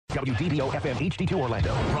WDBO-FM HD2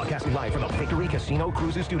 Orlando, broadcasting live from the Victory Casino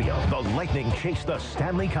Cruises Studio. The Lightning chase the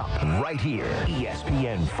Stanley Cup right here.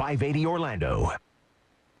 ESPN 580 Orlando.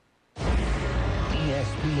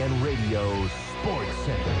 ESPN Radio Sports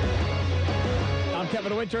Center. I'm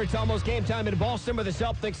Kevin Winter. It's almost game time in Boston where the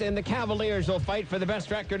Celtics and the Cavaliers will fight for the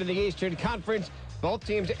best record in the Eastern Conference. Both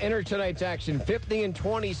teams enter tonight's action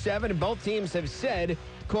 50-27. Both teams have said,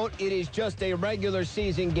 quote, it is just a regular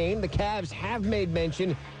season game. The Cavs have made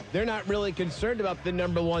mention they're not really concerned about the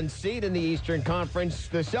number one seed in the Eastern Conference.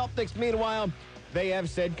 The Celtics, meanwhile, they have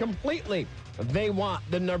said completely they want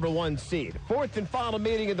the number one seed. Fourth and final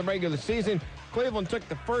meeting of the regular season. Cleveland took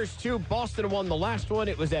the first two. Boston won the last one.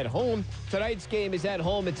 It was at home. Tonight's game is at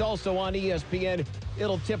home. It's also on ESPN.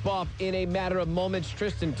 It'll tip off in a matter of moments.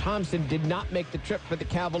 Tristan Thompson did not make the trip for the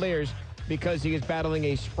Cavaliers because he is battling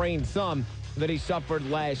a sprained thumb that he suffered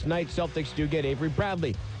last night. Celtics do get Avery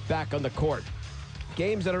Bradley back on the court.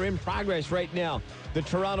 Games that are in progress right now. The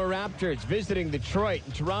Toronto Raptors visiting Detroit.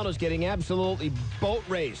 And Toronto's getting absolutely boat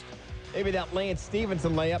raced. Maybe that Lance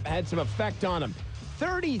Stevenson layup had some effect on him.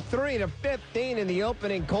 33-15 in the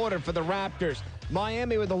opening quarter for the Raptors.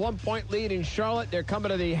 Miami with a 1-point lead in Charlotte. They're coming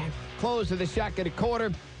to the close of the second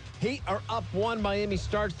quarter. Heat are up one. Miami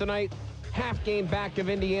starts tonight. Half game back of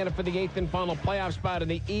Indiana for the eighth and final playoff spot in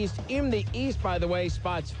the East. In the East, by the way,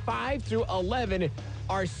 spots 5 through 11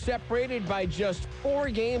 are separated by just 4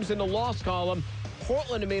 games in the loss column.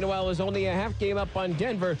 Portland, meanwhile, is only a half game up on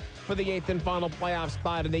Denver for the eighth and final playoff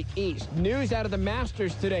spot in the East. News out of the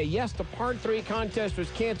Masters today. Yes, the par 3 contest was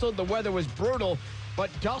canceled. The weather was brutal.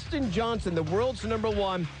 But Dustin Johnson, the world's number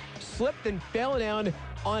one, slipped and fell down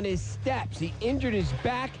on his steps. He injured his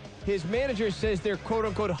back. His manager says they're,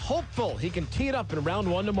 quote-unquote, hopeful he can tee it up in round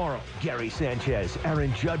 1 tomorrow. Gary Sanchez,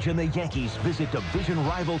 Aaron Judge, and the Yankees visit division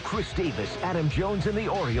rival Chris Davis, Adam Jones, and the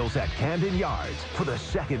Orioles at Camden Yards for the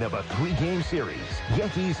second of a 3-game series.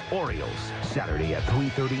 Yankees-Orioles, Saturday at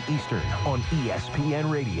 3:30 Eastern on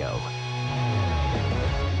ESPN Radio.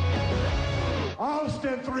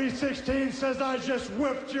 Austin 316 says I just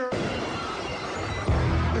whipped your...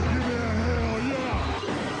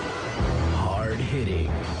 Hard-hitting.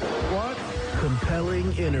 What?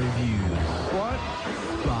 Compelling interviews. What?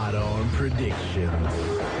 Spot-on predictions.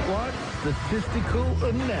 What? Statistical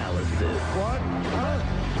analysis. What?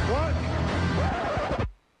 What?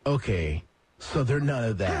 Okay, so they're none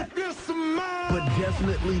of that. But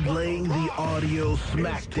definitely laying the audio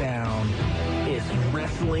smackdown. It's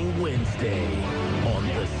Wrestling Wednesday on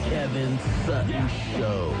the Kevin Sutton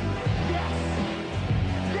Show.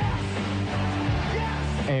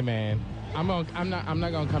 Hey man, I'm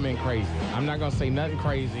not gonna come in crazy. I'm not gonna say nothing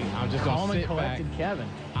crazy. I'm just gonna sit back. Kevin.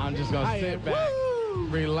 I'm just gonna sit back,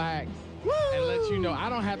 relax, and let you know I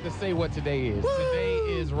don't have to say what today is. Today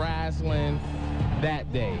is wrestling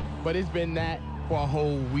that day, but it's been that for a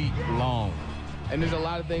whole week long. And there's a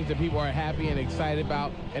lot of things that people are happy and excited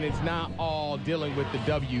about, and it's not all dealing with the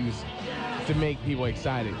W's to make people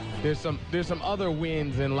excited. There's some other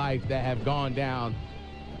wins in life that have gone down.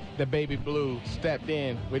 The baby blue stepped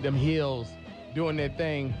in with them heels doing their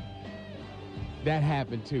thing. That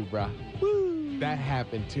happened too, bruh. Woo. That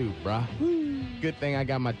happened too, bruh. Woo. Good thing I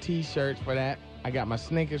got my T-shirts for that. I got my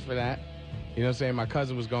sneakers for that. You know what I'm saying? My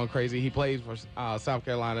cousin was going crazy. He plays for South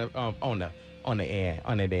Carolina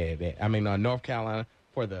North Carolina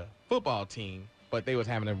for the football team. But they was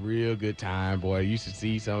having a real good time, boy. You should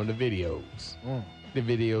see some of the videos. The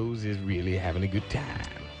videos is really having a good time.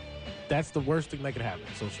 That's the worst thing that could happen,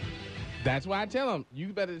 social media. That's why I tell them,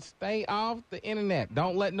 you better stay off the internet.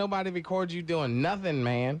 Don't let nobody record you doing nothing,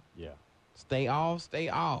 man. Yeah. Stay off.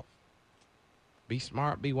 Be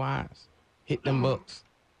smart, be wise. Hit them books.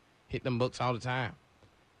 Hit them books all the time.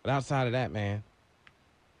 But outside of that, man,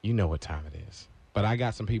 you know what time it is. But I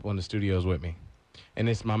got some people in the studios with me. And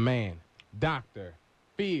it's my man, Dr.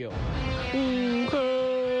 Phil.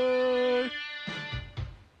 Okay.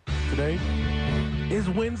 Today is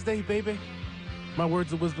Wednesday, baby. My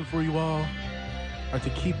words of wisdom for you all are to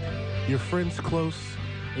keep your friends close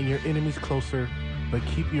and your enemies closer, but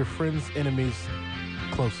keep your friends' enemies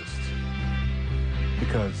closest.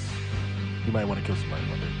 Because you might want to kill somebody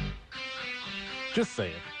one day. Just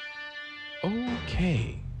saying.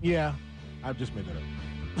 Okay. Yeah, I've just made that up.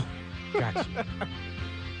 Got you.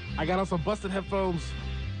 I got on some busted headphones.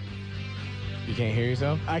 You can't hear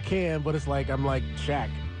yourself? I can, but it's like I'm like Shaq.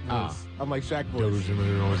 I'm like Shaq voice.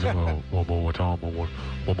 One more time,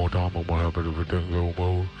 I'm gonna have it with that little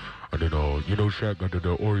more. And then, Shaq got the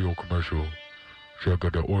Oreo commercial. Shaq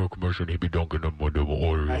got the Oreo commercial, and he be dunking them with the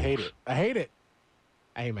Oreos. I hate it.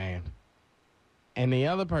 Hey, man. And the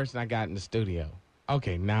other person I got in the studio,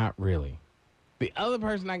 okay, not really. The other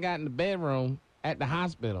person I got in the bedroom at the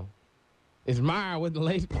hospital is Myra with the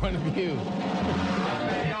latest point of view.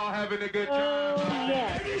 Y'all having a good time?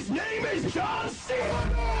 And his name is John Cena.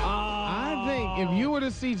 I think if you were to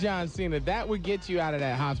see John Cena, that would get you out of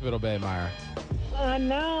that hospital bed, Myra. I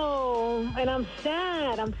know, and I'm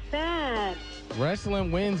sad.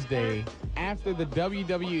 Wrestling Wednesday after the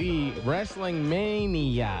WWE Wrestling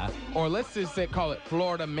Mania, or let's just call it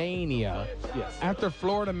Florida Mania. Yes. After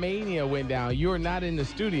Florida Mania went down, you were not in the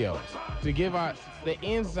studios to give us the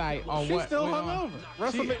insight on She's what still went on.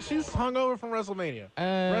 hungover. She's hungover from WrestleMania.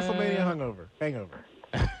 WrestleMania hangover.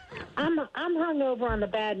 I'm hungover on the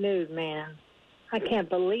bad news, man. I can't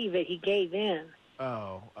believe it. He gave in.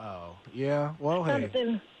 Oh, yeah. Well, hey,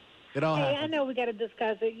 it all Hey, happens. I know we got to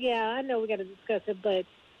discuss it. Yeah, I know we got to discuss it, but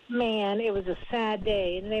man, it was a sad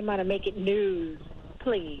day, and they might have make it news.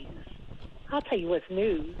 Please, I'll tell you what's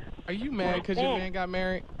news. Are you mad because your man got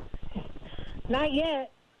married? Not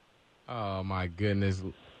yet. Oh my goodness!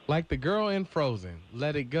 Like the girl in Frozen,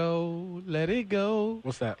 let it go, let it go.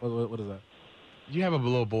 What's that? What is that? You have a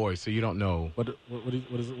little boy, so you don't know. What is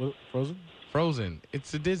it? What, Frozen? Frozen.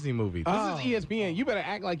 It's a Disney movie. This is ESPN. You better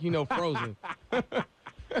act like you know Frozen.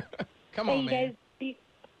 Come on, man. You guys,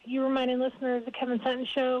 you reminding listeners the Kevin Sutton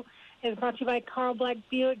Show is brought to you by Carl Black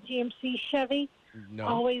Buick GMC Chevy. No.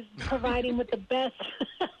 Always providing with the best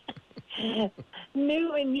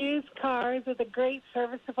new and used cars with a great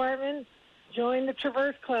service department. Join the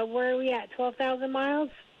Traverse Club. Where are we at? 12,000 miles?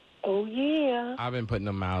 Oh, yeah. I've been putting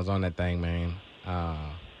the miles on that thing, man.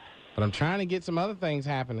 But I'm trying to get some other things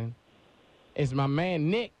happening. It's my man,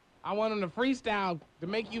 Nick. I want him to freestyle to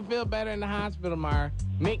make you feel better in the hospital, Myra.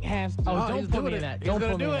 Nick has to. Don't put me in that. Don't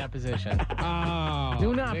put me in that position.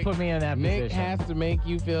 Do not put me in that position. Nick has to make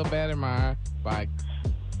you feel better, Myra, by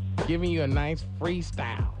giving you a nice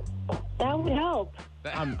freestyle. That would help.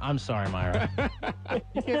 I'm sorry, Myra.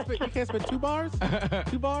 You can't spit 2 bars?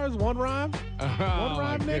 2 bars, 1 rhyme? One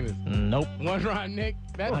rhyme, Nick? Goodness. Nope. One rhyme, Nick?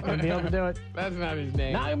 That's Not gonna be able to do it. That's not his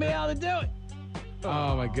name. Not gonna be able to do it.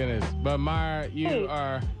 Oh, my goodness. But, Myra, you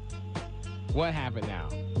are... What happened now?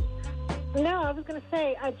 No, I was going to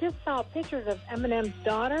say, I just saw pictures of Eminem's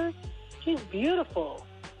daughter. She's beautiful.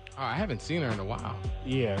 Oh, I haven't seen her in a while.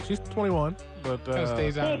 Yeah, she's 21, but... Kind of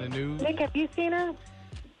stays out in the news. Nick, have you seen her?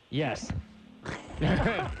 Yes.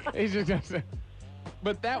 He's just gonna say,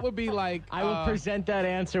 but that would be like... I will present that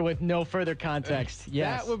answer with no further context.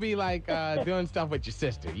 Yes. That would be like doing stuff with your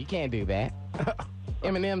sister. You can't do that.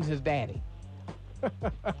 Eminem's his daddy.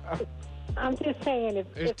 I'm just saying,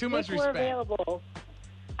 if too much Nick were respect. available,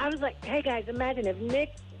 I was like, hey guys, imagine if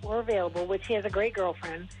Nick were available, which he has a great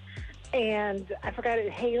girlfriend, and I forgot it.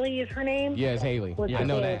 Haley is her name. Yes, Haley. What's I her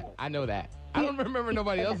know name? that. I know that. I don't remember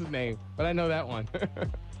nobody else's name, but I know that one.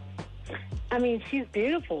 I mean, she's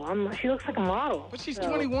beautiful. She looks like a model. But she's So-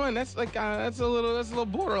 21. That's like that's a little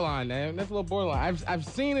borderline, man. That's a little borderline. I've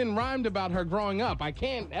seen and rhymed about her growing up. I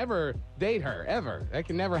can't ever date her ever. That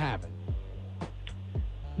can never happen.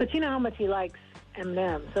 But you know how much he likes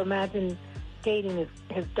Eminem. So imagine dating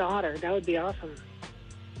his daughter. That would be awesome.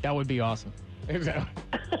 That would be awesome.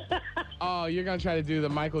 Oh, you're gonna try to do the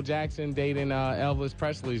Michael Jackson dating Elvis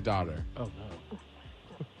Presley's daughter. Oh, no.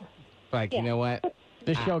 Like, you know what?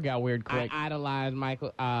 This show got weird I quick. idolize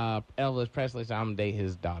Elvis Presley, so I'm gonna date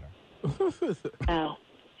his daughter. Oh.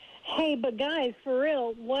 Hey, but guys, for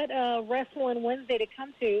real, what Wrestling Wednesday to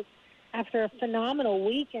come to after a phenomenal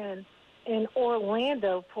weekend in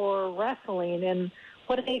Orlando for wrestling. And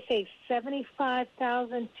what did they say,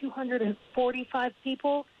 75,245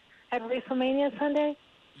 people at WrestleMania Sunday?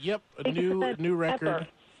 Yep, a Biggest event new record ever.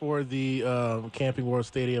 for the Camping World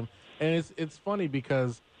Stadium. And it's funny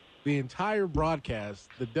because the entire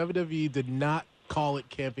broadcast, the WWE did not call it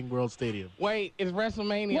Camping World Stadium. Wait, it's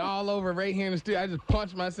WrestleMania all over right here in the studio. I just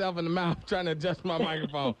punched myself in the mouth trying to adjust my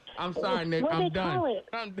microphone. I'm sorry, Nick. What I'm they done. call it?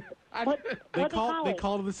 They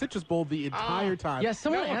called it the Citrus Bowl the entire time. Yeah,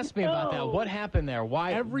 someone asked me about that. What happened there?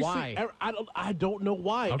 Why? I don't know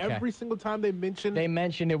why. Okay. Every single time they mentioned it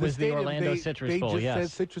was the stadium, Orlando Citrus Bowl. They just Yes,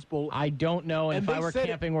 said Citrus Bowl. I don't know. And If I they were said it-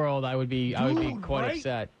 Camping World, I would be quite right?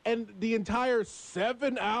 upset. And the entire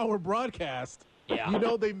 7-hour broadcast, Yeah. you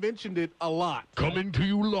know, they mentioned it a lot. Coming to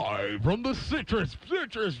you live from the Citrus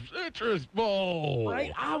Bowl.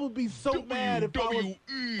 Right? I would be so mad if I was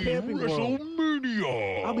WWE Camping World.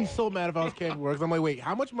 WrestleMania. I'd be so mad if I was Camping World. 'Cause I'm like, wait,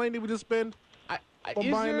 how much money did we just spend?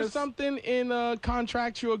 Is there something in a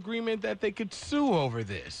contractual agreement that they could sue over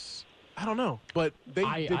this? I don't know, but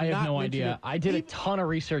I have no idea. I did a ton of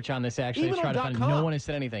research on this, actually, to try to find. No one has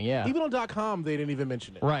said anything, Even on .com, they didn't even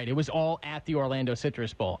mention it. Right. It was all at the Orlando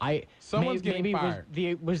Citrus Bowl. Someone's getting fired.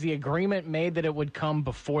 Was the agreement made that it would come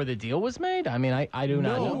before the deal was made? I mean, I do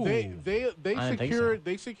not know. They secured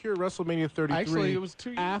WrestleMania 33 Actually, it was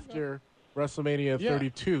 2 years after WrestleMania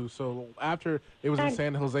 32. So after it was in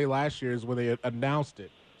San Jose last year is when they announced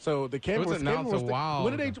it. So the Camping was announced a while.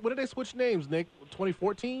 When did they switch names, Nick?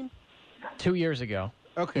 2014? 2 years ago.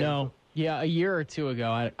 Okay. No. Yeah, a year or two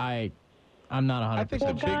ago. I'm not 100%. I think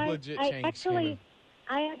the big legit change.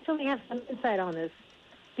 I actually have some insight on this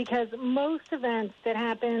because most events that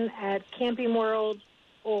happen at Camping World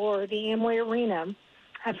or the Amway Arena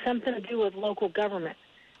have something to do with local government.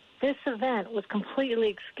 This event was completely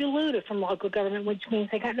excluded from local government, which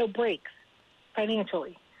means they got no breaks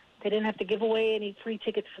financially. They didn't have to give away any free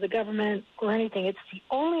tickets for the government or anything. It's the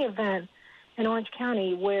only event in Orange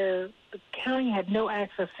County where the county had no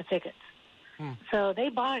access to tickets. So they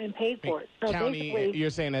bought and paid for it. So county,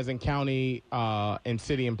 you're saying as in county and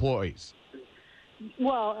city employees?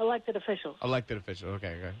 Well, elected officials. Elected officials,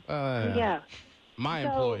 okay. Yeah. My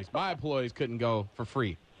employees couldn't go for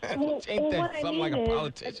free. Ain't that something like a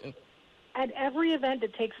politician? At every event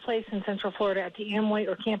that takes place in Central Florida at the Amway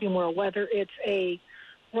or Camping World, whether it's a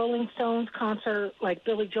Rolling Stones concert like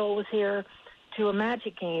Billy Joel was here to a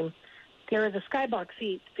Magic game, there is a skybox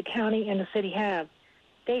seat the county and the city have.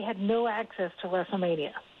 They had no access to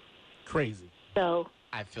WrestleMania. Crazy. So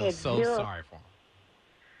I feel so sorry for them.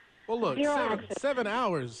 Well, look, 7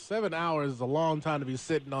 hours. 7 hours is a long time to be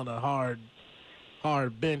sitting on a hard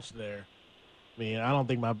bench there. I mean, I don't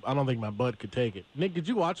think my butt could take it. Nick, did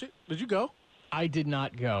you watch it? Did you go? I did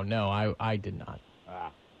not go. No, I did not.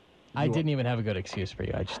 I didn't even have a good excuse for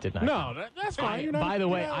you. I just did not. No, that's fine. By the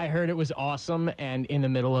way, I heard it was awesome, and in the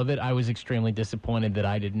middle of it, I was extremely disappointed that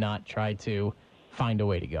I did not try to find a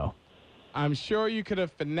way to go. I'm sure you could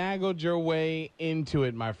have finagled your way into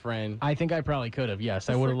it, my friend. I think I probably could have. Yes,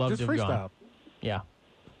 I would have loved to have gone. Yeah.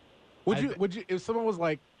 Would you? If someone was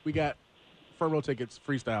like, "We got front row tickets,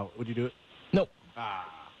 freestyle," would you do it? Nope.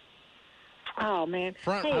 Oh, man.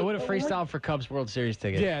 I would have freestyled for Cubs World Series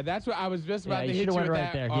tickets. Yeah, that's what I was just about to hit you with went right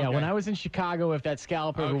that. there. Okay. Yeah, when I was in Chicago, if that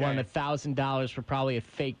scalper who won $1,000 for probably a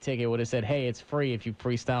fake ticket would have said, "Hey, it's free if you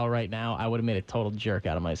freestyle right now," I would have made a total jerk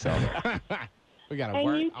out of myself. We got to and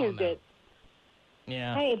work you two on did.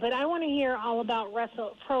 Yeah. Hey, but I want to hear all about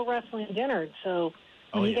pro wrestling dinner. So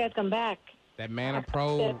when you guys come back. That Mana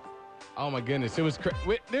Pro. Oh, my goodness. It was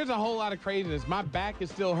there's a whole lot of craziness. My back is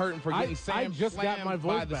still hurting for getting I just got my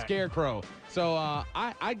voice by the back. Scarecrow. So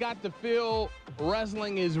I got to feel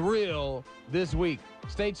wrestling is real this week.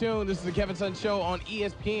 Stay tuned. This is the Kevin Sutton Show on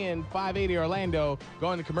ESPN 580 Orlando.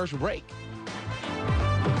 Going to commercial break.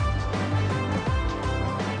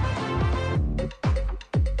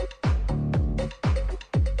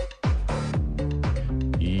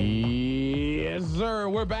 Yes, sir.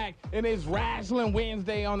 We're back. It is Wrestling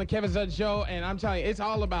Wednesday on the Kevin Sutton Show, and I'm telling you, it's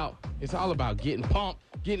all about getting pumped,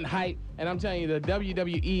 getting hyped. And I'm telling you, the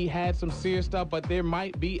WWE had some serious stuff, but there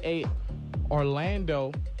might be a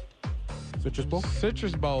Orlando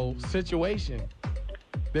Citrus Bowl situation.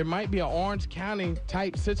 There might be an Orange County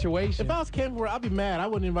type situation. If I was Camping World, I'd be mad. I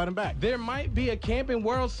wouldn't invite him back. There might be a Camping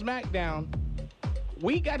World SmackDown.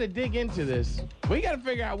 We got to dig into this. We got to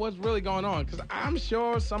figure out what's really going on, because I'm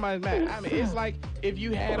sure somebody's mad. I mean, it's like if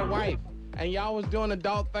you had a wife and y'all was doing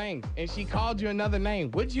adult things and she called you another name,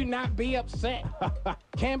 would you not be upset?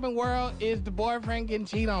 Camping World is the boyfriend getting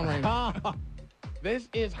cheated on right now. This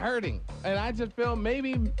is hurting. And I just feel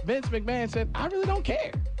maybe Vince McMahon said, I really don't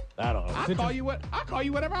care. I don't know. I'll call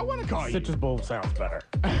you whatever I want to call you. Citrus Bowl sounds better.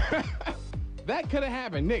 That could have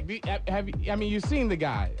happened. Nick, you've seen the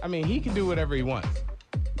guy. I mean, he can do whatever he wants.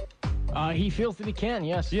 He feels that he can,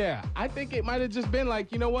 yes. Yeah, I think it might have just been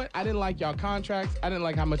like, you know what? I didn't like y'all contracts. I didn't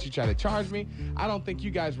like how much you try to charge me. I don't think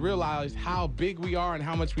you guys realize how big we are and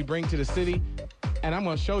how much we bring to the city. And I'm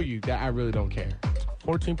going to show you that I really don't care.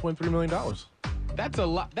 $14.3 million. That's a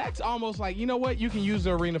lot. That's almost like, you know what? You can use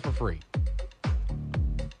the arena for free.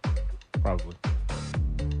 Probably.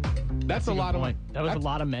 That's a lot of money. That was a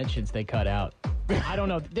lot of mentions they cut out. I don't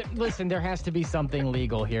know. Listen, there has to be something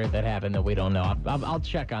legal here that happened that we don't know. I'll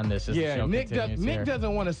check on this as the show continues. Nick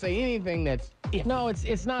doesn't want to say anything that's... No,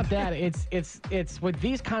 it's not that. It's with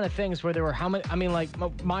these kind of things where there were how many... I mean, like,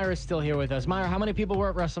 Myra's still here with us. Myra, how many people were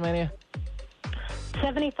at WrestleMania?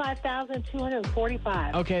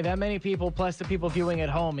 75,245. Okay, that many people plus the people viewing at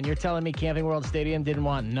home, and you're telling me Camping World Stadium didn't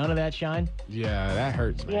want none of that shine? Yeah, that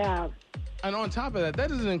hurts, man. Yeah. And on top of that, that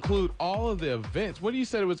doesn't include all of the events. What do you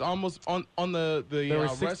said it was almost on the there were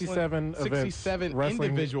 67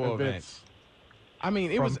 individual events. I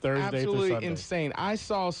mean, it was Thursday absolutely insane. I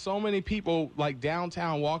saw so many people like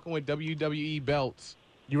downtown walking with WWE belts.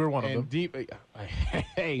 You were one of them. Deep,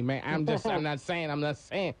 hey man, I'm not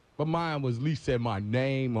saying. But mine was at least said my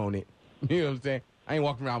name on it. You know what I'm saying? I ain't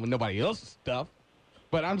walking around with nobody else's stuff.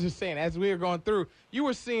 But I'm just saying, as we were going through, you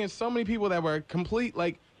were seeing so many people that were complete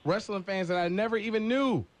like wrestling fans that I never even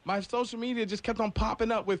knew. My social media just kept on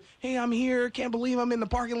popping up with, hey, I'm here, can't believe I'm in the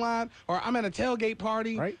parking lot, or I'm at a tailgate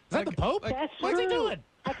party. Right? Is that the Pope? That's What's true. he doing?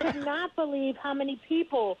 I could not believe how many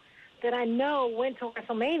people that I know went to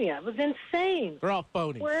WrestleMania. It was insane. They're all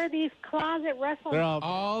phonies. Where are these closet wrestlers? They're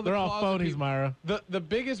all phonies, people. Myra. The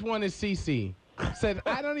biggest one is CC. Said,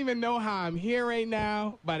 I don't even know how I'm here right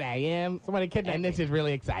now, but I am. Somebody kidnapped and me. this is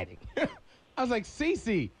really exciting. I was like,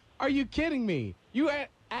 CC, are you kidding me? You at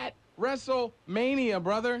WrestleMania,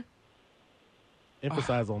 brother.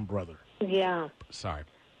 Emphasize on brother. Yeah. Sorry.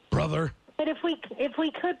 Brother. But if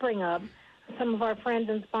we could bring up some of our friends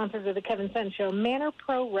and sponsors of the Kevin Sutton Show,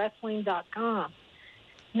 ManorProWrestling.com.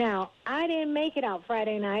 Now, I didn't make it out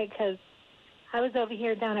Friday night because I was over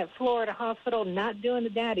here down at Florida Hospital not doing the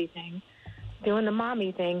daddy thing, doing the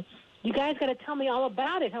mommy thing. You guys got to tell me all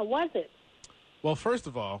about it. How was it? Well, first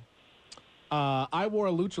of all, I wore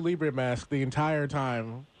a Lucha Libre mask the entire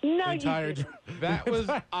time. No, the entire you didn't. That was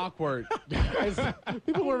awkward.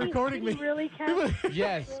 People were recording me. Did you really count?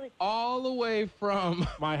 Yes, all the way from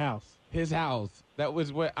My house. his house. That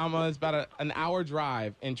was what it's about an hour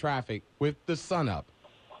drive in traffic with the sun up.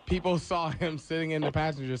 People saw him sitting in the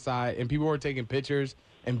passenger side, and people were taking pictures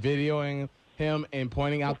and videoing him and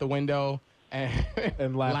pointing out the window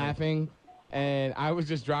and laughing. And I was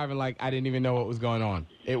just driving like I didn't even know what was going on.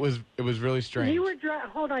 It was really strange. You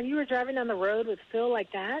were you were driving down the road with Phil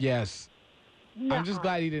like that? Yes. No. I'm just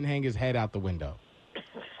glad he didn't hang his head out the window.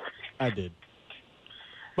 I did.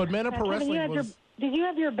 But Man Up Pro Kevin, Wrestling was... Did you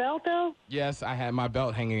have your belt, though? Yes, I had my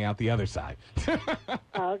belt hanging out the other side.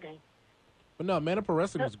 Oh, okay. But no, Man Up Pro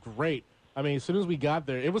Wrestling was great. I mean, as soon as we got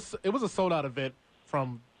there, it was a sold-out event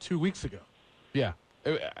from 2 weeks ago. Yeah.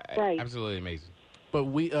 Right. Absolutely amazing. But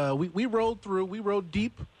we rode through. We rode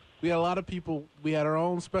deep. We had a lot of people. We had our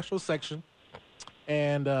own special section.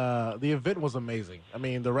 And the event was amazing. I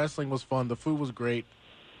mean, the wrestling was fun. The food was great.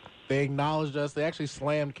 They acknowledged us. They actually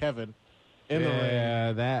slammed Kevin in the ring.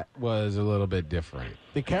 Yeah, that was a little bit different.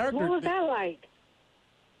 The character... What was that like?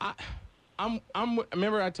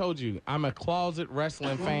 Remember I told you, I'm a closet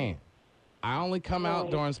wrestling fan. I only come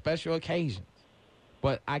out during special occasions.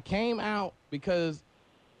 But I came out because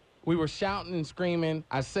we were shouting and screaming.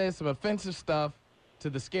 I said some offensive stuff to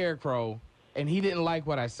the Scarecrow, and he didn't like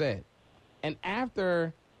what I said. And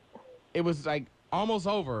after it was like almost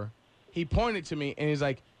over, he pointed to me and he's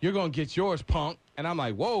like, "You're going to get yours, punk." And I'm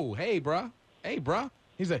like, "Whoa, hey, bruh. Hey, bruh."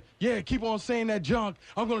 He's like, "Yeah, keep on saying that junk.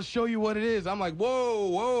 I'm going to show you what it is." I'm like, "Whoa,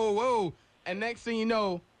 whoa, whoa." And next thing you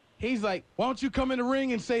know, he's like, "Why don't you come in the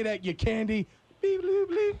ring and say that, you candy?" Beep, bleep,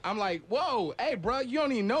 bleep. I'm like, "Whoa, hey, bro, you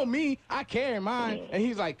don't even know me. I carry mine." And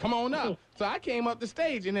he's like, "Come on up." So I came up the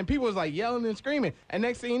stage, and then people was like yelling and screaming. And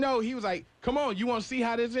next thing you know, he was like, "Come on, you want to see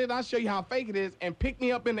how this is? I'll show you how fake it is." And picked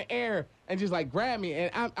me up in the air and just like grabbed me.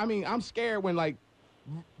 And I mean, I'm scared when like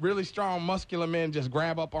really strong, muscular men just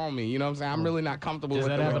grab up on me. You know what I'm saying? I'm really not comfortable with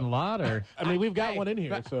that the happen a lot, or? I mean, we've got one in here.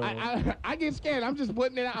 but So I get scared. I'm just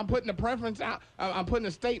putting it out. I'm putting the preference out. I'm putting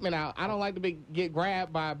a statement out. I don't like to get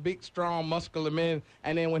grabbed by big, strong, muscular men.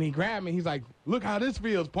 And then when he grabbed me, he's like, "Look how this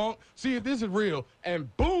feels, punk. See if this is real."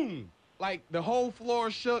 And boom, like the whole floor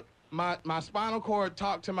shook. My spinal cord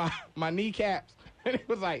talked to my kneecaps. And it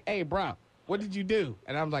was like, "Hey, bro, what did you do?"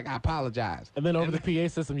 And I was like, "I apologize." And then over the PA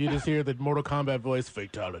system, you just hear the Mortal Kombat voice,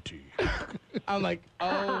 "Fatality." I'm like,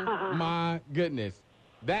 oh my goodness.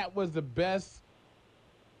 That was the best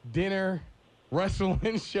dinner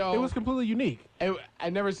wrestling show. It was completely unique. I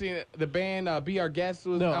never seen it. The band Be Our Guest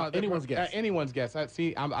was Anyone's Guest. Anyone's Guest.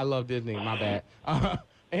 I love Disney. My bad.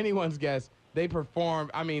 Anyone's Guest. They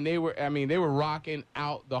performed. They were rocking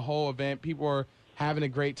out the whole event. People were having a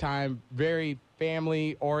great time. Very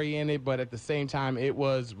family oriented, but at the same time, it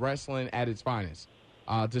was wrestling at its finest.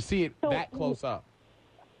 To see it that close up.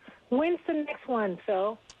 When's the next one,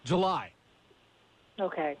 Phil? July.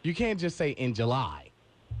 Okay. You can't just say in July.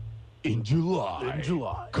 In July. In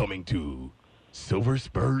July. Coming to Silver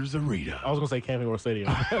Spurs Arena. I was gonna say Camping World Stadium.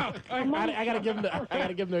 I gotta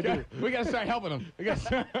give them their due. We gotta start helping them. We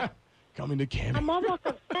gotta coming to Camping. I'm almost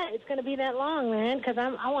upset it's going to be that long, man, because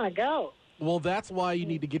I want to go. Well, that's why you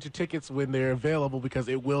need to get your tickets when they're available, because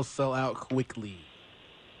it will sell out quickly.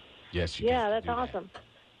 Yes, you Yeah, can that's do that. awesome.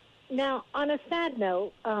 Now, on a sad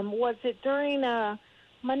note, was it during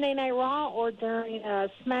Monday Night Raw or during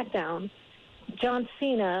SmackDown? John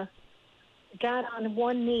Cena got on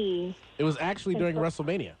one knee. It was actually during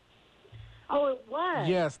WrestleMania. Oh, it was?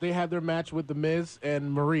 Yes, they had their match with The Miz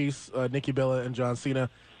and Maurice, Nikki Bella and John Cena.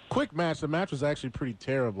 Quick match. The match was actually pretty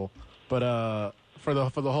terrible. But for the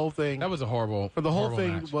whole thing... That was a horrible For the whole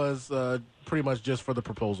thing match. Was pretty much just for the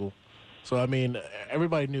proposal. So, I mean,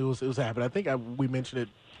 everybody knew it was happening. I think we mentioned it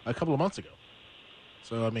a couple of months ago.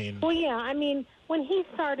 So, I mean... Well, yeah, I mean, when he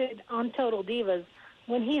started on Total Divas,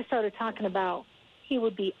 when he started talking about he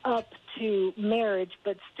would be up to marriage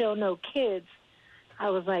but still no kids, I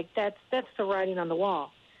was like, that's the writing on the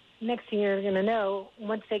wall. Next thing you're going to know,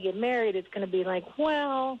 once they get married, it's going to be like,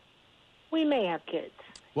 well, we may have kids.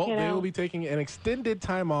 Well, they will be taking an extended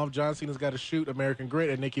time off. John Cena's got to shoot American Grit,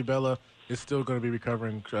 and Nikki Bella is still going to be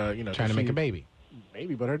recovering, trying to make a baby.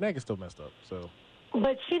 Maybe, but her neck is still messed up. So.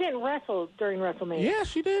 But she didn't wrestle during WrestleMania. Yeah,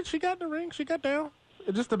 she did. She got in the ring. She got down.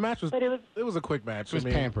 The match was. But it was a quick match. It was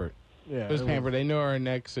pampered. Yeah, it was pampered. They knew her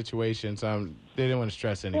neck situation, so they didn't want to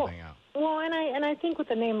stress anything out. Well, and I think with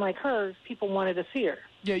a name like hers, people wanted to see her.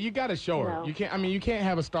 Yeah, you got to show her. You can't. I mean, you can't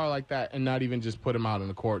have a star like that and not even just put him out in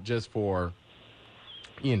the court just for,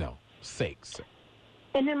 sakes.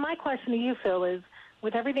 And then my question to you, Phil, is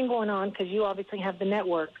with everything going on, because you obviously have the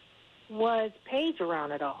network, was Paige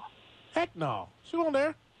around at all? Heck no, she wasn't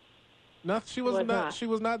there. No, she was not. She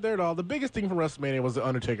was not there at all. The biggest thing from WrestleMania was the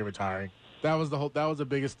Undertaker retiring. That was the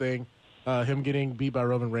biggest thing. Him getting beat by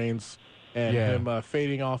Roman Reigns and him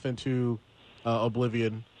fading off into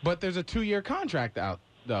oblivion. But there's a 2-year contract out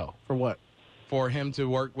though. For what? For him to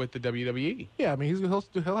work with the WWE. Yeah, I mean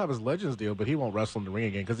he'll have his Legends deal, but he won't wrestle in the ring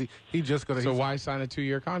again because he just gonna. So why sign a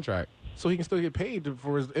 2-year contract? So he can still get paid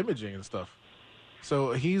for his imaging and stuff.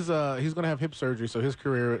 So he's gonna have hip surgery, so his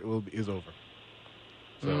career is over.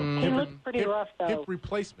 So he looks pretty rough though. Hip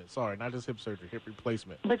replacement, sorry, not just hip surgery, hip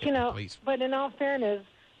replacement. But but in all fairness,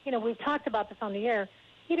 we've talked about this on the air.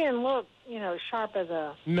 He didn't look, sharp as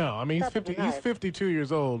a. No, I mean he's 52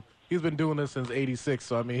 years old. He's been doing this since '86,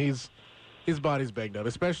 so I mean his body's banged up.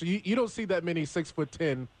 Especially you don't see that many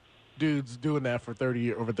 6'10" dudes doing that for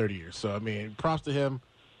over 30 years. So I mean, props to him.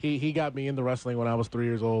 He got me into wrestling when I was 3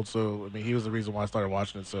 years old. So I mean, he was the reason why I started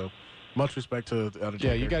watching it. So much respect to the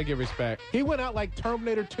Undertaker. Yeah, you gotta give respect. He went out like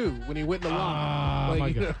Terminator 2 when he went in the lock. Oh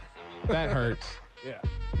my God, that hurts. Yeah.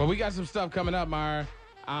 But we got some stuff coming up, Myra.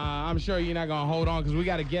 I'm sure you're not gonna hold on because we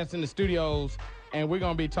got a guest in the studios, and we're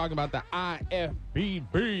gonna be talking about the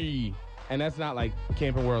IFBB. And that's not like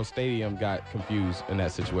Camping World Stadium got confused in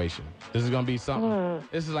that situation. This is going to be something.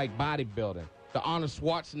 This is like bodybuilding. The Arnold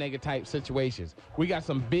Schwarzenegger type situations. We got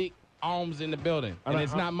some big arms in the building. And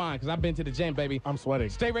it's not mine because I've been to the gym, baby. I'm sweating.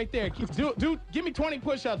 Stay right there. Dude, give me 20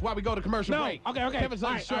 push-ups while we go to commercial break. Okay. Kevin's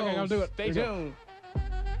on the show. Okay, I'll do it. Stay tuned.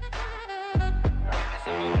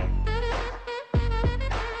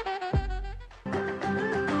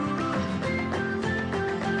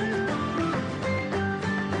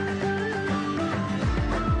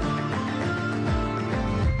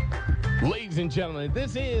 Ladies and gentlemen,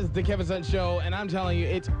 this is the Kevin Sutton Show, and I'm telling you,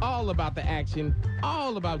 it's all about the action,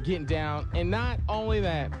 all about getting down, and not only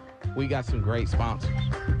that, we got some great sponsors.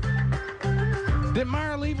 Did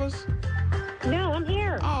Myra leave us? No, I'm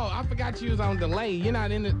here. Oh, I forgot you was on delay. You're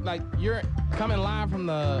not in it, like, you're coming live from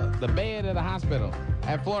the bed of the hospital,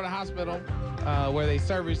 at Florida Hospital, where they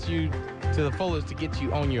service you to the fullest to get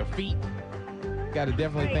you on your feet. Got to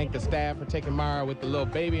definitely thank the staff for taking Myra with the little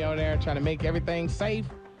baby over there, trying to make everything safe.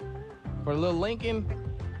 For little Lincoln,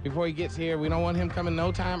 before he gets here, we don't want him coming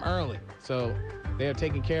no time early. So they're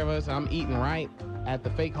taking care of us. I'm eating right at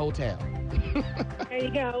the fake hotel. There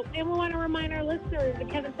you go. And we want to remind our listeners, the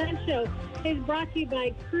Kevin Sutton Show is brought to you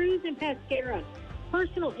by Cruz and Pescara,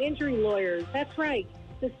 personal injury lawyers. That's right.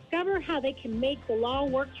 Discover how they can make the law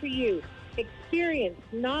work for you. Experience,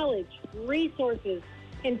 knowledge, resources,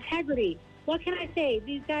 integrity. What can I say?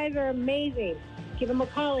 These guys are amazing. Give them a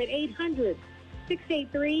call at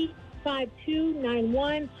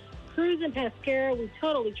 800-683-5291. Cruz and Pescara, we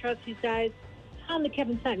totally trust these guys on the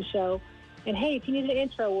Kevin Sutton Show. And hey, if you need an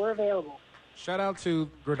intro, we're available. Shout out to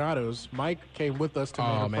Granados. Mike came with us to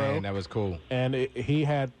Oh man, that was cool. And he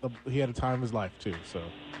had a time of his life too. So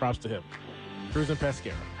props to him. Cruz and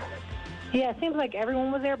Pescara. Yeah, it seems like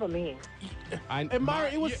everyone was there but me. And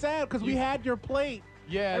Myra, it was sad because we had your plate.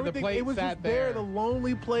 Yeah, the plate it was sat just there, the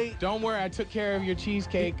lonely plate. Don't worry, I took care of your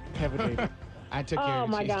cheesecake. Kevin, baby. I took care of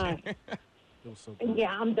your cheesecake. God. It was so good.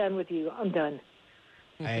 Yeah, I'm done with you. I'm done.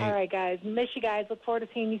 Hey. All right, guys. Miss you guys. Look forward to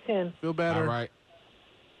seeing you soon. Feel better. All right.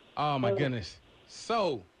 Oh, my goodness.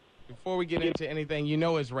 So, before we get into anything,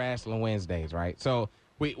 it's Wrestling Wednesdays, right? So,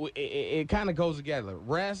 it kind of goes together.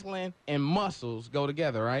 Wrestling and muscles go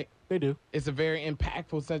together, right? They do. It's a very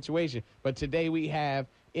impactful situation. But today we have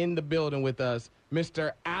in the building with us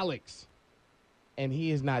Mr. Alex. And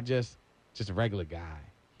he is not just a regular guy.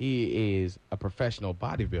 He is a professional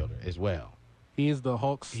bodybuilder as well. He is the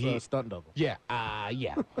Hulk's stunt double. Yeah.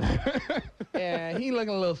 Yeah. Yeah, he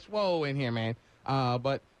looking a little swole in here, man.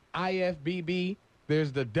 But IFBB,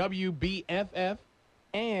 there's the WBFF,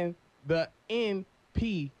 and the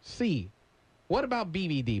NPC. What about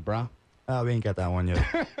BBD, bro? We ain't got that one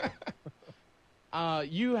yet.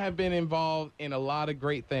 You have been involved in a lot of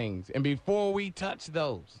great things. And before we touch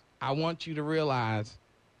those, I want you to realize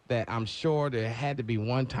that I'm sure there had to be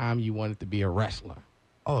one time you wanted to be a wrestler.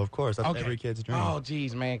 Oh, of course. That's every kid's dream. Oh,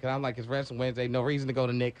 geez, man, because I'm like, it's Wrestling Wednesday. No reason to go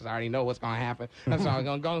to Nick because I already know what's going to happen. That's why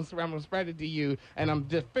I'm going to spread it to you. And I'm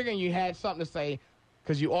just figuring you had something to say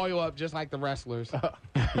because you oil up just like the wrestlers.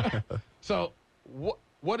 So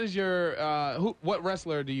what is your what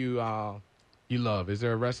wrestler do you love? Is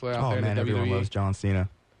there a wrestler out there in the WWE? Everyone loves John Cena.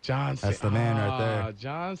 John Cena. That's the man right there.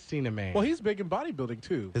 John Cena, man. Well, he's big in bodybuilding,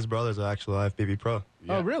 too. His brother's an actual IFBB pro.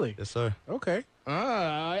 Yeah. Oh, really? Yes, sir. Okay.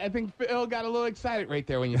 I think Phil got a little excited right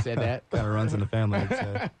there when you said that. Kind of runs in the family, I'd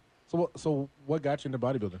say. So what got you into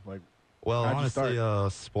bodybuilding? Like, well, honestly,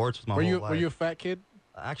 sports was my whole life. Were you a fat kid?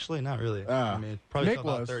 Actually, not really. I mean, probably Nick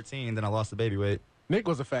about 13, then I lost the baby weight. Nick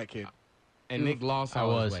was a fat kid. And Nick lost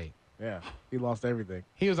all his weight. Yeah, he lost everything.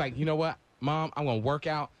 He was like, you know what, Mom, I'm going to work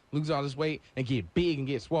out, lose all this weight, and get big and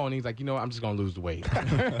get swollen. He's like, you know what, I'm just going to lose the weight.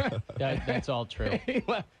 That's all true.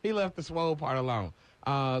 He left the swole part alone.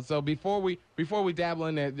 So before we dabble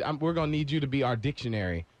in that, we're going to need you to be our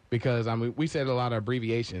dictionary because, I mean, we said a lot of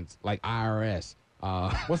abbreviations like IRS.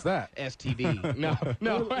 What's that? STD. No.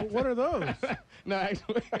 What are those? No,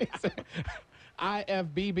 actually, it's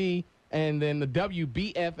IFBB and then the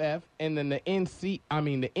WBFF and then the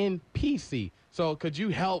NPC. So could you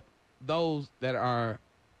help those that are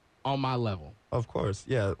on my level? Of course,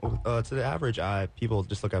 yeah. To the average eye, people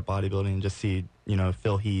just look at bodybuilding and just see,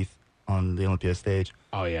 Phil Heath on the Olympia stage.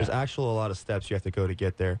 Oh, yeah. There's actually a lot of steps you have to go to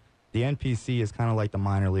get there. The NPC is kind of like the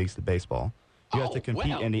minor leagues to baseball. You have to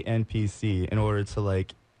compete in the NPC in order to,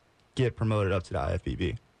 get promoted up to the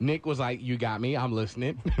IFBB. Nick was like, you got me. I'm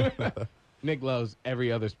listening. Nick loves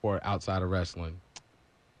every other sport outside of wrestling.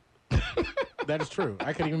 That is true.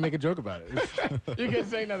 I can't even make a joke about it. You can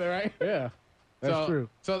say nothing, right? Yeah, that's true.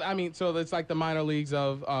 So, I mean, so it's like the minor leagues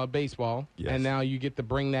of baseball. Yes. And now you get to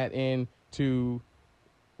bring that in to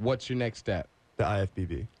what's your next step? The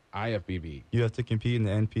IFBB. IFBB. You have to compete in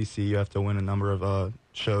the NPC. You have to win a number of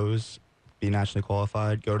shows, be nationally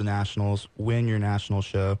qualified, go to nationals, win your national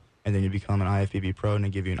show, and then you become an IFBB pro, and they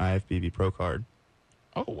give you an IFBB pro card.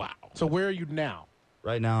 Oh, wow. So where are you now?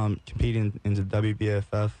 Right now, I'm competing in the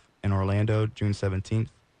WBFF in Orlando, June 17th.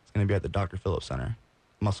 It's going to be at the Dr. Phillips Center.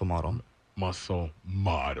 Muscle model. Muscle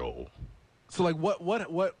model. So,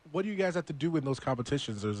 what do you guys have to do in those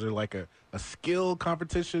competitions? Is there a skill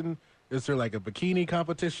competition? Is there a bikini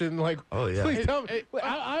competition? Oh, yeah. Please tell me.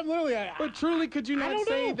 I'm literally. But truly, could you not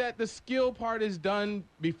say that the skill part is done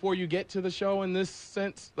before you get to the show in this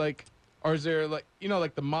sense? Or is there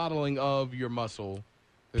the modeling of your muscle?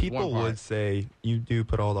 People would say you do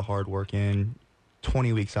put all the hard work in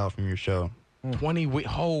 20 weeks out from your show. 20 weeks?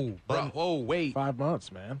 Wait. 5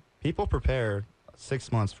 months, man. People prepare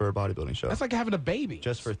 6 months for a bodybuilding show. That's like having a baby.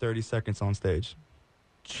 Just for 30 seconds on stage.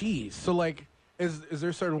 Jeez. So, is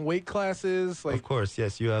there certain weight classes? Of course,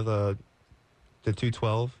 yes. You have the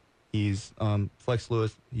 212. He's Flex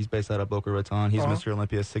Lewis. He's based out of Boca Raton. He's Mr.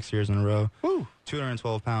 Olympia 6 years in a row. Woo.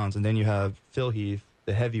 212 pounds. And then you have Phil Heath,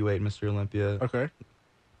 the heavyweight Mr. Olympia. Okay.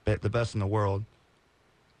 The best in the world.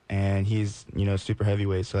 And he's, super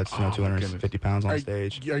heavyweight, so that's, 250 pounds on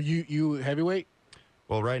stage. Are you heavyweight?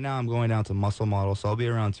 Well, right now I'm going down to muscle model, so I'll be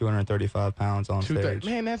around 235 pounds on stage.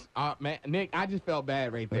 Man, that's Nick, I just felt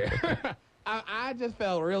bad right there. I just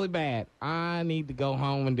felt really bad. I need to go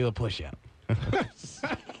home and do a push-up.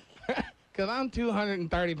 Because I'm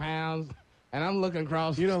 230 pounds, and I'm looking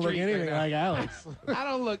across the street. You don't look anything like Alex. I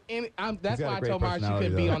don't look any. That's why I told Mara she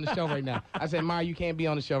couldn't be on the show right now. I said, Mara, you can't be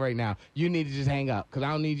on the show right now. You need to just hang up, because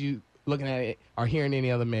I don't need you looking at it or hearing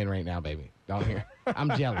any other men right now, baby. Don't hear. I'm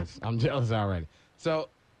jealous. I'm jealous already. So,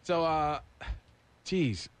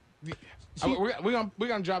 geez. We're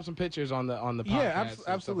gonna drop some pictures on the podcast. Yeah, and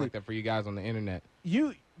absolutely. stuff like that for you guys on the internet.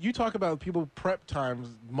 You talk about people prep times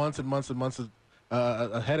months and months and months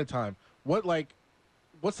ahead of time.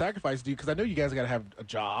 What sacrifice do you? Because I know you guys got to have a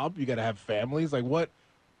job, you got to have families. What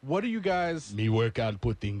do you guys? Me work out and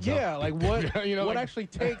put things. Yeah, up. What what actually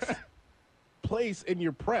takes place in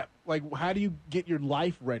your prep? How do you get your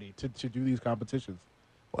life ready to do these competitions?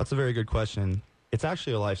 Well, that's a very good question. It's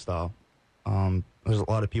actually a lifestyle. There's a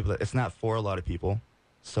lot of people that it's not for a lot of people.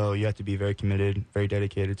 So you have to be very committed, very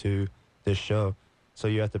dedicated to this show. So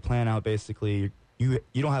you have to plan out basically, you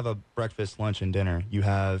don't have a breakfast, lunch, and dinner. You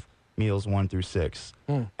have meals 1 through 6.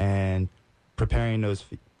 And preparing those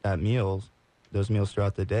meals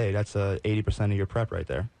throughout the day, that's 80% of your prep right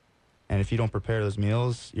there. And if you don't prepare those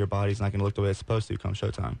meals, your body's not going to look the way it's supposed to come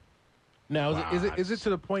showtime. Now, is it to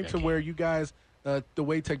the point to where you guys, the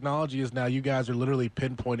way technology is now, you guys are literally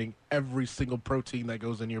pinpointing every single protein that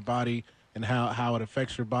goes in your body and how it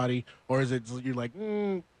affects your body? Or is it you're like,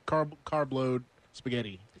 carb load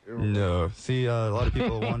spaghetti? No. See, a lot of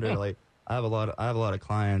people wonder, like, I have a lot of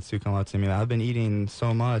clients who come up to me. I've been eating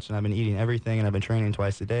so much, and I've been eating everything, and I've been training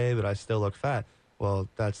twice a day, but I still look fat. Well,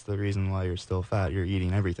 that's the reason why you're still fat. You're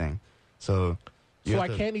eating everything. So I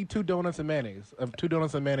can't eat 2 donuts and mayonnaise. 2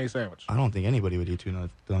 donuts and mayonnaise sandwich. I don't think anybody would eat 2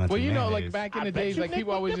 donuts and mayonnaise. Well, you know, like back in the days, like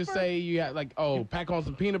people always just say you got like, pack on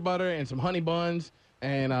some peanut butter and some honey buns,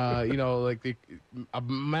 and you know, like a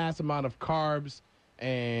mass amount of carbs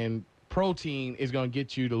and protein is going to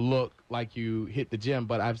get you to look like you hit the gym.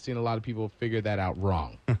 But I've seen a lot of people figure that out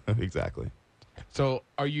wrong. Exactly. So,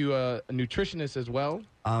 are you a nutritionist as well?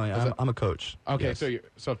 I'm a coach. Okay, yes.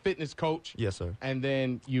 so a fitness coach. Yes, sir. And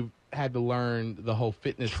then you had to learn the whole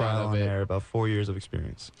fitness side of it. There, about 4 years of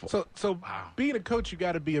experience. So being a coach, you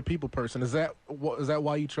got to be a people person. Is that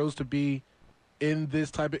why you chose to be in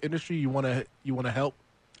this type of industry? You want to help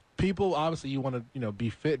people. Obviously, you want to be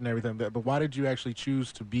fit and everything. But why did you actually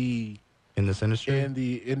choose to be in this industry? In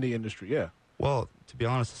the industry, yeah. Well, to be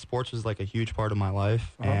honest, sports is like a huge part of my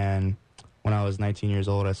life. And when I was 19 years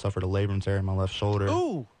old, I suffered a labrum tear in my left shoulder.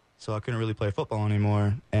 Ooh. So I couldn't really play football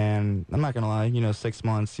anymore. And I'm not going to lie, 6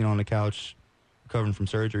 months, on the couch, recovering from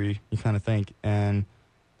surgery, you kind of think. And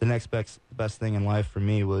the next best thing in life for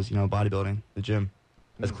me was, bodybuilding, the gym.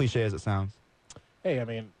 As cliche as it sounds. Hey, I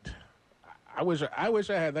mean, I wish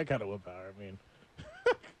I had that kind of willpower. I mean,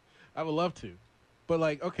 I would love to.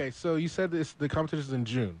 But, okay, so you said the competition is in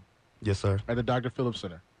June. Yes, sir. At the Dr. Phillips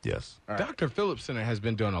Center. Yes. Right. Dr. Phillips Center has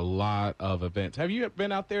been doing a lot of events. Have you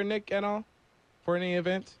been out there, Nick, at all for any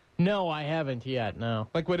events? No, I haven't yet, no.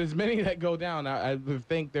 Like, with as many that go down, I would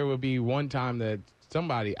think there would be one time that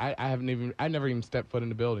somebody, I never even stepped foot in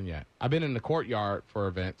the building yet. I've been in the courtyard for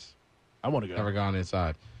events. I want to go. Never gone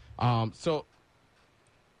inside. So,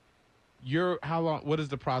 what is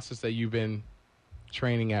the process that you've been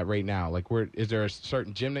training at right now? Like, is there a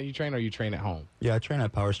certain gym that you train, or you train at home? Yeah, I train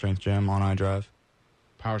at Power Strength Gym on iDrive.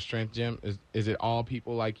 Power Strength Gym? Is it all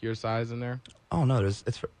people like your size in there? Oh, no, it's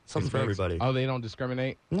something for everybody. Oh, they don't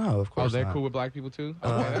discriminate? No, of course not. Oh, they're not. cool with black people, too?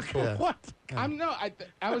 Okay, that's cool. Yeah. What? Yeah.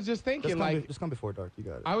 I was just thinking, just come before dark. You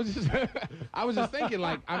got it. I was just thinking,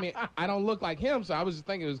 I don't look like him, so I was just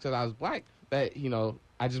thinking it was because I was black that,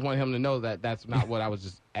 I just want him to know that that's not what I was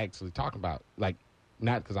just actually talking about. Like,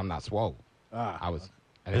 not because I'm not swole.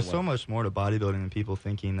 There's so much more to bodybuilding than people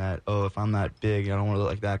thinking that, if I'm that big, I don't want to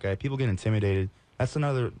look like that guy. People get intimidated. That's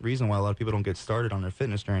another reason why a lot of people don't get started on their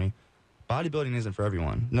fitness journey. Bodybuilding isn't for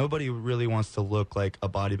everyone. Nobody really wants to look like a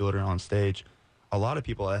bodybuilder on stage. A lot of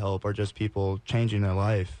people I help are just people changing their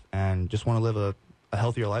life and just want to live a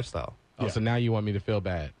healthier lifestyle. Oh, so now you want me to feel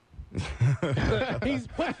bad. He's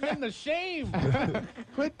putting the shame.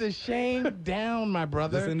 Put the shame down, my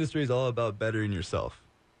brother. This industry is all about bettering yourself.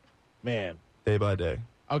 Man. Day by day.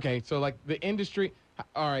 Okay, so like the industry,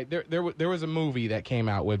 all right, there was a movie that came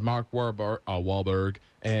out with Mark Wahlberg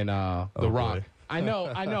and The Rock. Boy. I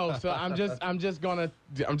know. So I'm just gonna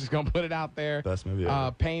put it out there. Best movie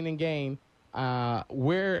ever. Pain and Gain.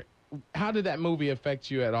 How did that movie affect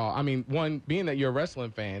you at all? I mean, one, being that you're a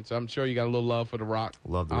wrestling fan, so I'm sure you got a little love for The Rock.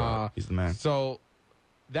 Love The Rock. He's the man. So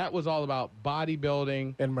that was all about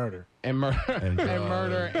bodybuilding and murder. And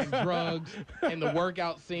murder and drugs and the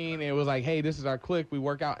workout scene. It was like, hey, this is our clique. We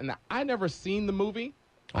work out. And I never seen the movie.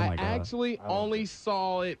 I actually only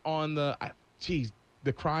saw it on the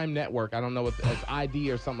Crime Network. I don't know what it's ID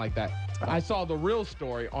or something like that. I saw the real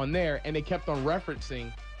story on there, and they kept on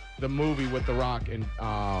referencing the movie with The Rock and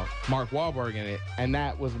Mark Wahlberg in it, and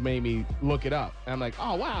that made me look it up. And I'm like,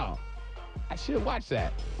 oh wow, I should watch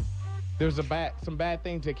that. There's some bad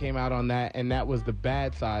things that came out on that, and that was the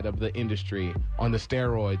bad side of the industry on the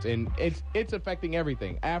steroids, and it's affecting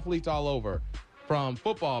everything. Athletes all over, from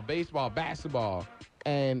football, baseball, basketball,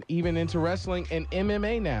 and even into wrestling and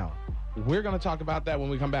MMA now. We're going to talk about that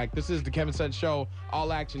when we come back. This is the Kevin Sutton Show,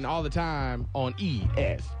 all action, all the time on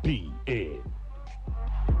ESPN.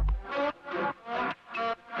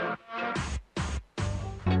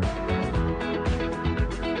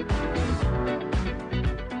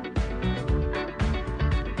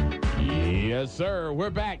 Yes, sir.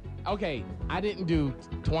 We're back. Okay, I didn't do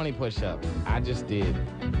 20 push-ups. I just did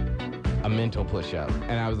a mental push-up.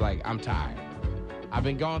 And I was like, I'm tired. I've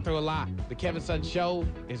been going through a lot. The Kevin Sutton Show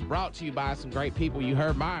is brought to you by some great people. You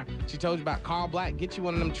heard mine. She told you about Carl Black. Get you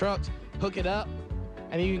one of them trucks, hook it up,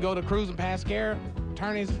 and you can go to Cruise and Pass Care,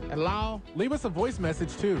 attorneys at law. Leave us a voice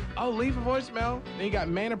message, too. Oh, leave a voicemail. Then you got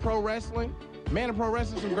Man of Pro Wrestling. Man of Pro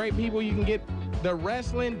Wrestling, some great people. You can get the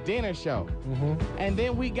Wrestling Dinner Show. And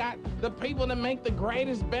then we got the people that make the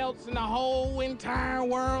greatest belts in the whole entire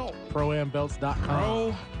world.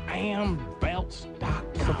 ProAmBelts.com.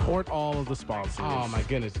 ProAmBelts.com. Support all of the sponsors. Oh, my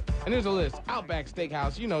goodness. And there's a list. Outback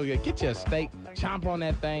Steakhouse. You know, get you a steak, chomp on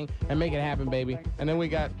that thing, and make it happen, baby. And then we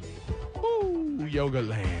got Yoga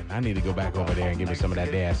Land. I need to go back over there and give me some of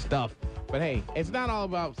that damn stuff. But hey, it's not all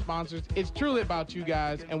about sponsors. It's truly about you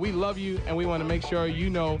guys, and we love you, and we want to make sure you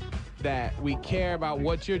know that we care about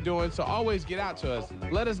what you're doing. So always get out to us.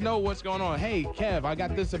 Let us know what's going on. Hey, Kev, I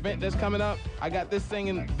got this event that's coming up. I got this thing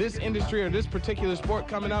in this industry or this particular sport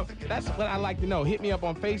coming up. That's what I like to know. Hit me up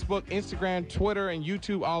on Facebook, Instagram, Twitter, and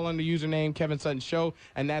YouTube, all under the username Kevin Sutton Show,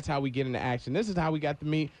 and that's how we get into action. This is how we got to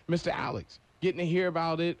meet Mr. Alex, getting to hear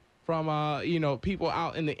about it from, people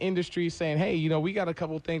out in the industry saying, hey, we got a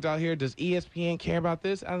couple things out here. Does ESPN care about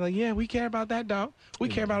this? I was like, yeah, we care about that, dog. We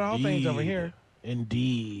care about all things over here.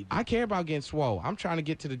 Indeed. I care about getting swole. I'm trying to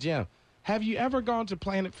get to the gym. Have you ever gone to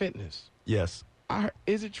Planet Fitness? Yes.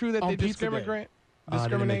 Is it true that they discriminate? I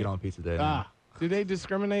didn't make it on pizza day. Do they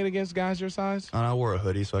discriminate against guys your size? I wore a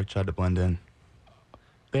hoodie, so I tried to blend in.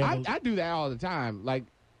 I do that all the time. Like,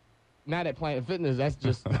 not at Planet Fitness. That's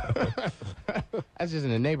just that's just in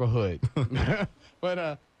the neighborhood.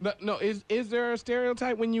 But no, is there a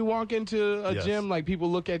stereotype when you walk into a gym? Like,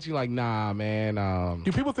 people look at you like, nah, man.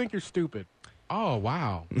 Do people think you're stupid? Oh,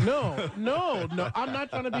 wow. No. I'm not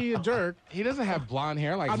trying to be a jerk. He doesn't have blonde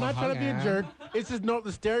hair like I'm not trying to be a jerk. It's just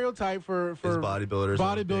the stereotype for bodybuilders.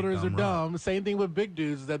 Bodybuilders are dumb. Same thing with big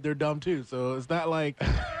dudes, that they're dumb too. So it's not like.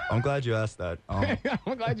 I'm glad you asked that.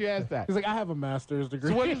 I'm glad you asked that. He's like, I have a master's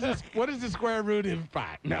degree. So what is the square root of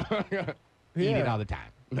pi? No. Eat it all the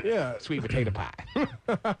time. Yeah. Sweet potato pie.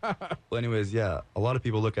 Well, anyways, yeah. A lot of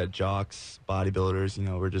people look at jocks, bodybuilders.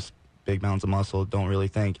 We're just big mounds of muscle. Don't really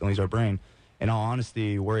think. Don't use our brain. In all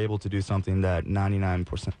honesty, we're able to do something that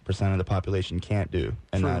 99% of the population can't do,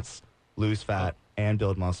 and that's lose fat and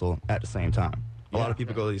build muscle at the same time. A lot of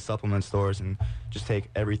people go to these supplement stores and just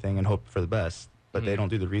take everything and hope for the best, but they don't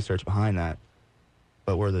do the research behind that.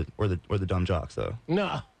 But we're the dumb jocks, though.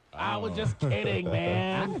 No, I was just kidding,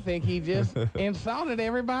 man. I think he just insulted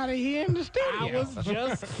everybody here in the studio. I was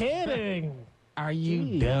just kidding. Are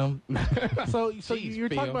you dumb? So you're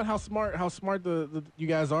talking about how smart the you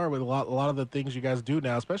guys are with a lot of the things you guys do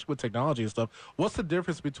now, especially with technology and stuff. What's the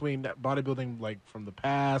difference between bodybuilding like from the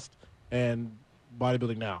past and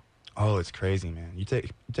bodybuilding now? Oh, it's crazy, man. You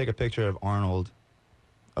take a picture of Arnold.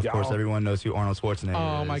 Of course, everyone knows who Arnold Schwarzenegger is.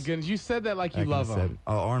 Oh my goodness, you said that like you love him.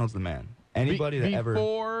 Oh, Arnold's the man. Anybody that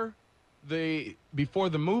ever before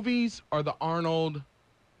the movies or the Arnold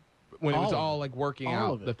when it was all like working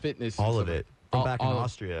out the fitness. All of it. From back in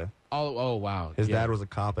Austria. Oh, wow. His dad was a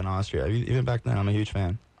cop in Austria. Even back then, I'm a huge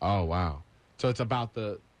fan. Oh, wow. So it's about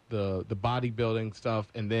the bodybuilding stuff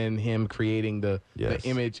and then him creating the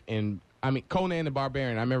image. And I mean, Conan the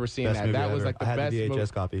Barbarian, I remember seeing that. That was like the best movie. I had the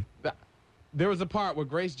VHS copy. There was a part where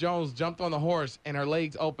Grace Jones jumped on the horse and her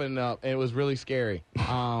legs opened up, and it was really scary.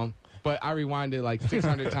 But I rewinded like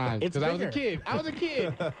 600 times because I was a kid.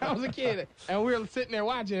 And we were sitting there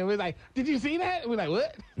watching, and we were like, did you see that? And we were like,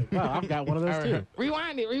 what? Wow, I've got one of those too.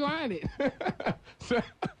 Rewind it. So,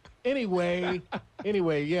 anyway,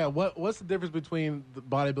 yeah. What's the difference between the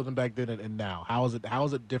bodybuilding back then and now? How is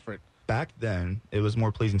it different? Back then, it was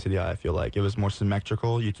more pleasing to the eye, I feel like. It was more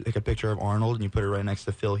symmetrical. You take a picture of Arnold and you put it right next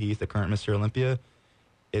to Phil Heath, the current Mr. Olympia.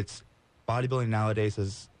 Bodybuilding nowadays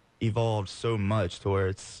has evolved so much to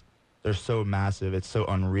where they're so massive, it's so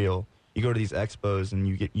unreal. You go to these expos and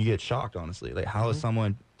you get shocked, honestly. Like, how is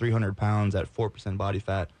someone 300 pounds at 4% body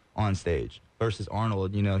fat on stage versus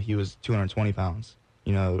Arnold? He was 220 pounds.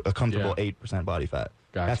 A comfortable 8% body fat.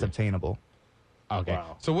 Gotcha. That's obtainable. Okay.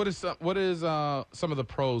 Wow. So what is some of the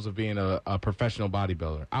pros of being a professional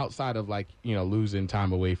bodybuilder outside of losing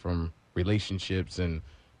time away from relationships and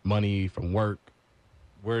money from work?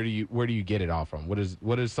 Where do you get it all from? What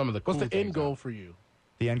is some of the cool What's the end goal for you?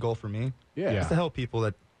 The end goal for me? Yeah. It's to help people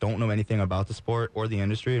that don't know anything about the sport or the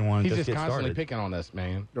industry and want to just get started. He's just constantly picking on us,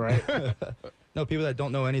 man. Right? No, people that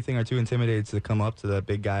don't know anything are too intimidated to come up to the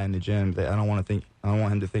big guy in the gym. I don't want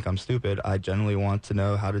him to think I'm stupid. I generally want to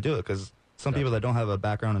know how to do it because some people that don't have a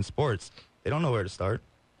background in sports, they don't know where to start.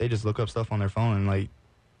 They just look up stuff on their phone and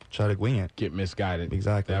try to wing it. Get misguided.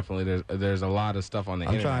 Exactly. Definitely. There's a lot of stuff on the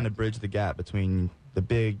internet. I'm trying to bridge the gap between the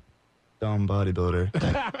big, dumb bodybuilder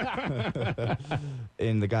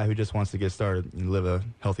and the guy who just wants to get started and live a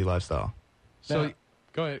healthy lifestyle. So, Now,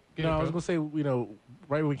 go ahead. I was going to say,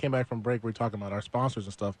 right when we came back from break, we were talking about our sponsors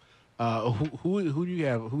and stuff. Who do you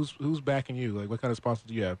have? Who's backing you? Like, what kind of sponsors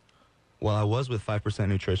do you have? Well, I was with 5%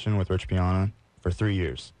 Nutrition with Rich Piana for 3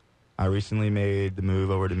 years. I recently made the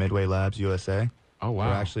move over to Midway Labs USA. Oh,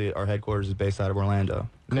 wow. Actually, our headquarters is based out of Orlando.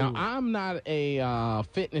 Now, I'm not a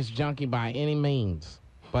fitness junkie by any means,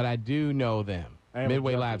 but I do know them.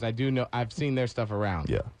 Midway Labs, I do know. I've seen their stuff around.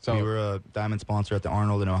 Yeah. So we were a diamond sponsor at the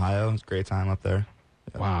Arnold in Ohio. It was a great time up there.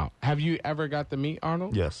 Yeah. Wow. Have you ever got to meet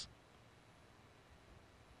Arnold? Yes.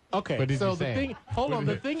 Okay, What did so you the say? thing, hold on.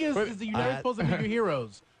 The thing is that you're never supposed to meet your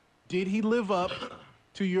heroes. Did he live up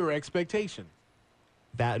to your expectation?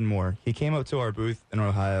 That and more. He came up to our booth in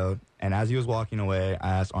Ohio, and as he was walking away, I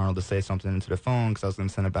asked Arnold to say something into the phone because I was going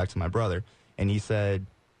to send it back to my brother. And he said,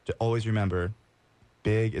 to always remember,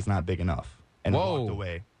 big is not big enough. And walked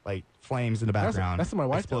away, like flames in the background. That's what my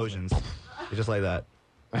wife explosions. Just like that.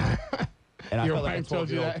 And I Your felt like wife a told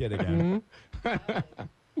you 12-year-old that? kid again.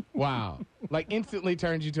 Wow. Like, instantly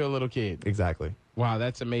turns you to a little kid. Exactly. Wow,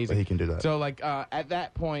 that's amazing. But he can do that. So, like, at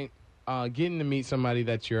that point, getting to meet somebody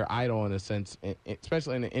that's your idol in a sense,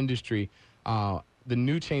 especially in the industry, the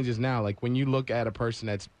new changes now, like when you look at a person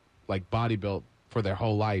that's like bodybuilt for their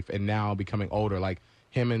whole life and now becoming older, like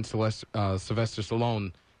him and Sylvester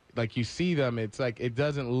Stallone, like you see them, it's like it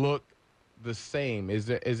doesn't look the same. Is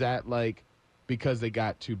that like because they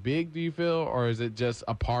got too big, do you feel, or is it just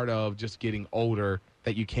a part of just getting older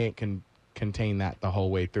that you can't contain that the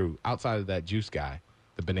whole way through? Outside of that juice guy,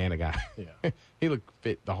 the banana guy, he looked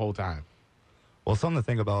fit the whole time. Well, something to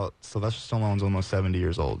think about, Sylvester Stallone's almost 70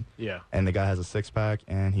 years old. Yeah. And the guy has a six-pack,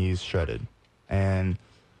 and he's shredded. And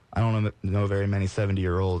I don't know very many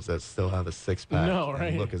 70-year-olds that still have a six-pack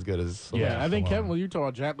and look as good as Sylvester I think, Stallone. Kevin, when you talking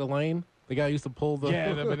about Jack LaLanne, the guy who used to pull the...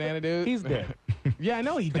 Yeah, the banana dude. He's dead. Yeah, I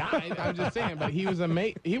know he died. I'm just saying, but he was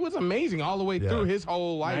amazing all the way through his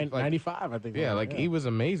whole life. 95, I think. Yeah, like he was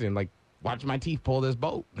amazing. Like, watch my teeth pull this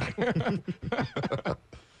boat.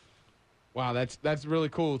 Wow, that's really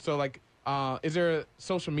cool. So, like, is there a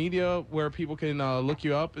social media where people can look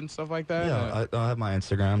you up and stuff like that? Yeah, I have my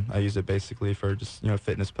Instagram. I use it basically for just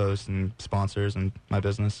fitness posts and sponsors and my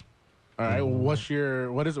business. All right, what's your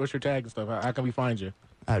tag and stuff? How can we find you?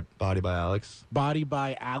 At Body by Alex. Body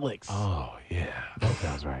by Alex. Oh yeah, that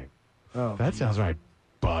sounds right. That sounds right.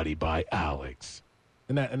 Body by Alex.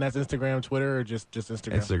 And that's Instagram, Twitter, or just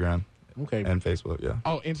Instagram? Instagram. Okay. And Facebook, yeah.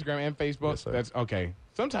 Oh, Instagram and Facebook? Yes, sir. That's okay.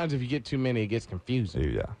 Sometimes if you get too many, it gets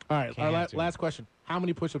confusing. Yeah. All right, our last question. How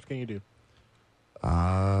many push-ups can you do?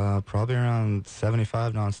 Probably around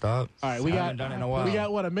 75 nonstop. All right, haven't done it in a while. We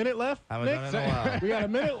got what, a minute left? Haven't done it in a while. We got a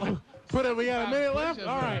minute. We got a minute left.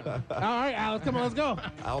 All right, Alex, come on, let's go.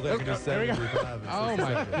 I'll there we go. Oh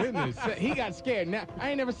my goodness, he got scared. Now I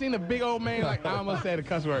ain't never seen a big old man like I almost said a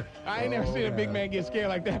cuss word. I ain't never seen a big man get scared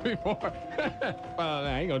like that before. Well,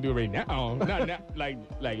 I ain't gonna do it right now. Not like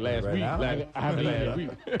last Right week. now? Like, I haven't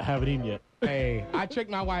eaten yet. I haven't eaten yet. Hey, I tricked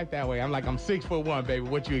my wife that way. I'm like, I'm 6'1", baby.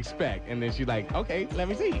 What you expect? And then she's like, okay, let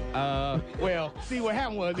me see. Well, see what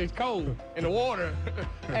happened was it's cold in the water.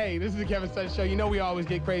 Hey, this is the Kevin Sutton Show. You know we always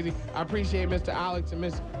get crazy. I appreciate Mr. Alex and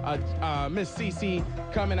Miss CC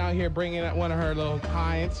coming out here, bringing one of her little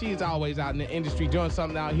clients. She's always out in the industry doing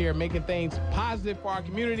something out here, making things positive for our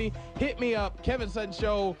community. Hit me up, Kevin Sutton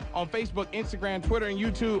Show on Facebook, Instagram, Twitter, and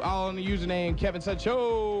YouTube, all on the username Kevin Sutton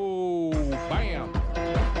Show. Bam.